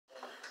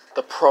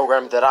the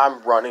program that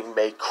I'm running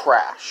may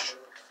crash,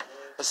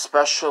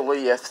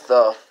 especially if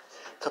the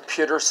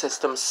computer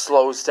system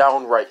slows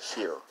down right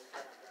here.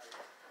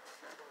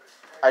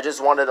 I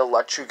just wanted to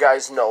let you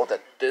guys know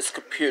that this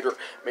computer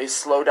may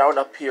slow down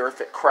up here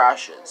if it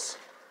crashes.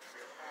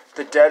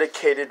 The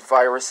dedicated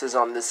viruses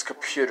on this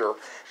computer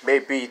may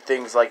be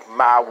things like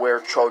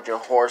malware, Trojan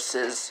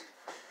horses,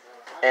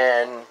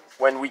 and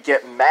when we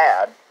get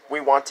mad,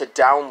 we want to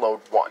download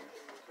one.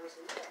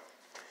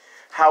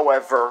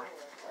 However,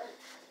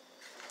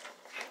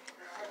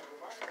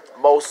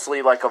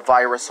 mostly like a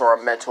virus or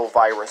a mental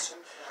virus,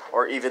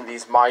 or even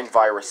these mind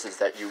viruses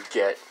that you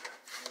get,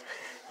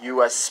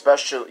 you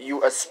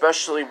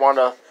especially want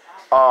to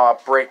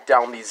break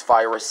down these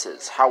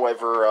viruses.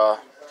 However,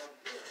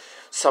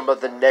 some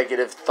of the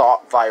negative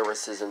thought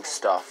viruses and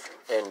stuff,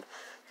 and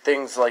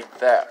things like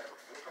that.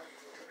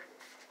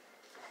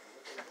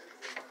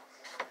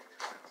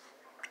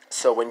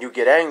 So when you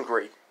get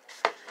angry,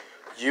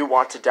 you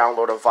want to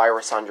download a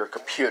virus on your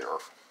computer,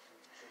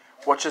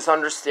 which is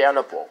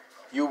understandable.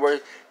 You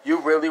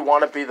really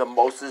want to be the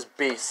Moses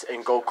Beast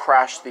and go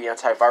crash the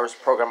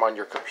antivirus program on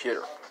your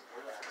computer.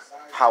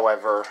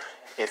 However,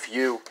 if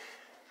you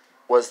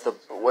was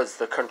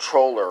the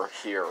controller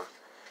here,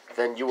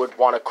 then you would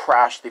want to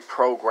crash the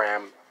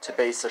program to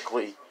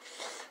basically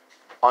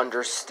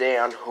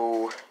understand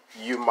who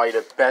you might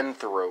have been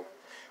through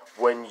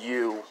when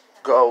you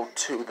go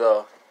to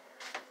the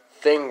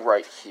thing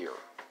right here.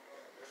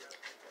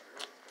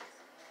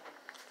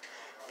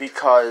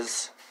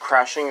 Because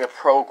crashing the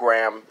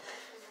program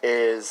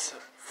is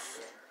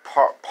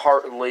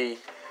partly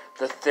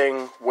the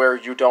thing where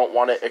you don't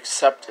want to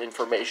accept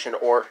information,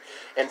 or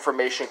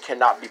information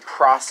cannot be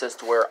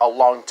processed, where a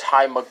long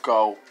time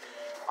ago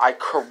I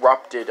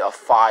corrupted a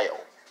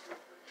file.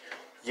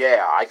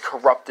 Yeah, I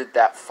corrupted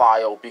that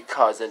file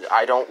because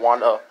I don't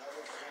want to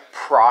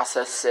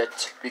process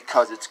it,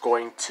 because it's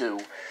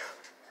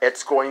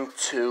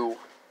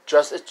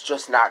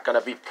just not going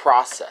to be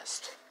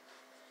processed.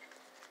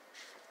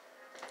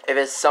 If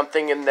it's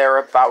something in there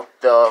about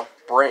the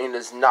brain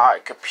is not a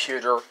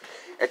computer,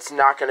 it's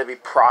not going to be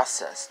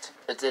processed.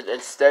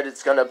 Instead,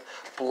 it's going to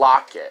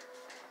block it.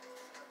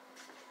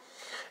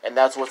 And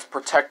that's what's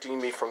protecting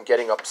me from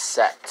getting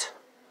upset.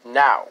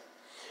 Now,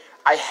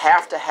 I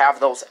have to have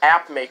those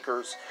app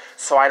makers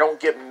so I don't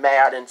get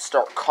mad and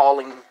start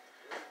calling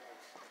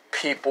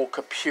people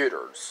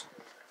computers.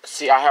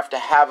 See, I have to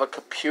have a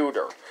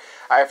computer.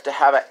 I have to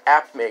have an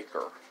app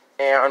maker.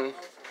 And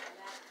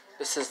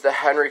this is the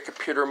Henry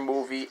Computer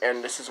Movie,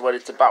 and this is what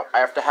it's about. I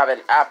have to have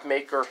an app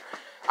maker.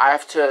 I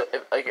have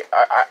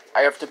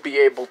to be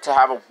able to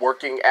have a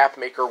working app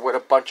maker with a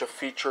bunch of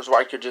features where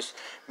I could just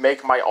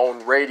make my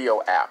own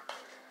radio app.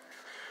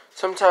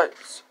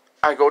 Sometimes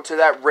I go to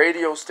that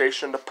radio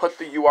station to put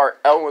the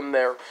URL in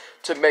there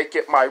to make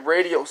it my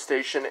radio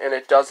station, and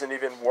it doesn't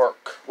even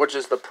work, which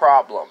is the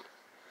problem.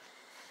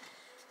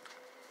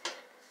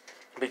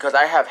 Because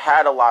I have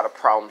had a lot of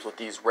problems with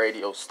these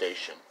radio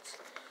stations.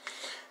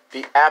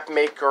 The app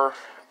maker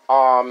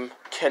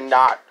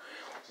cannot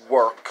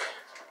work,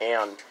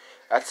 and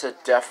that's a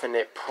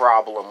definite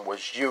problem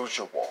as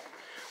usual.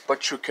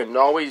 But you can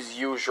always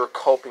use your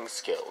coping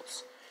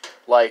skills.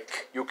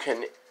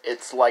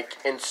 It's like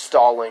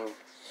installing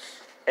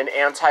an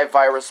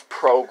antivirus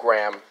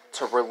program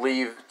to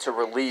relieve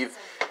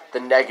the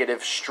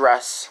negative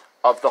stress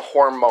of the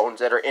hormones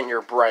that are in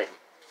your brain.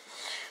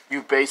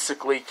 You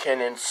basically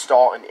can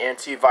install an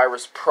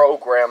antivirus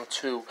program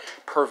to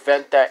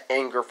prevent that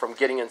anger from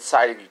getting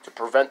inside of you, to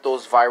prevent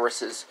those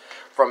viruses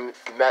from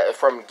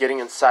getting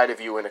inside of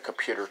you, in a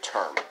computer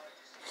term.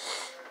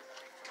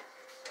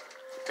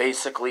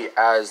 Basically,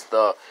 as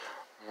the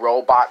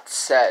robot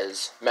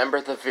says,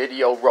 remember the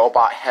video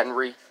Robot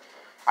Henry?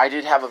 I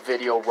did have a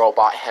video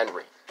Robot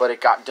Henry, but it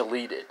got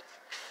deleted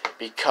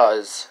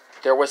because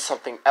there was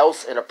something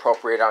else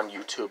inappropriate on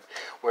YouTube,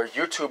 where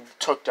YouTube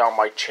took down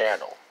my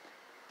channel.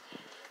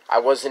 I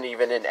wasn't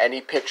even in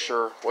any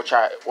picture,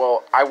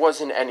 I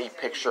was in any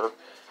picture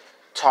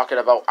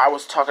I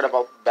was talking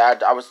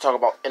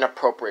about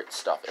inappropriate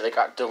stuff, and it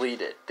got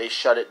deleted. They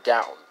shut it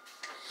down.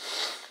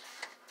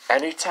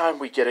 Anytime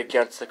we get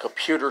against the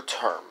computer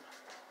term,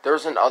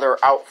 there's another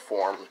out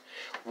form,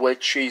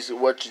 which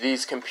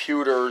these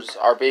computers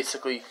are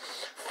basically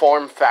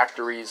form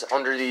factories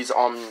under these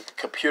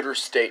computer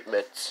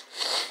statements,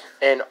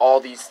 and all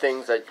these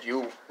things that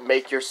you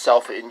make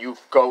yourself, and you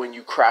go and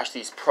you crash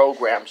these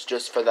programs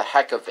just for the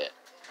heck of it.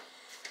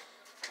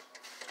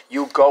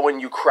 You go and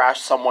you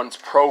crash someone's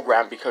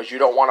program because you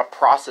don't want to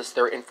process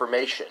their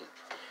information.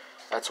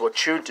 That's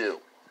what you do.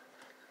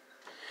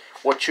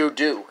 What you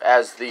do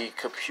as the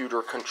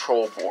computer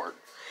control board.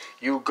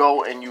 You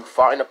go and you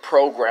find a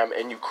program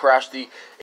and you crash the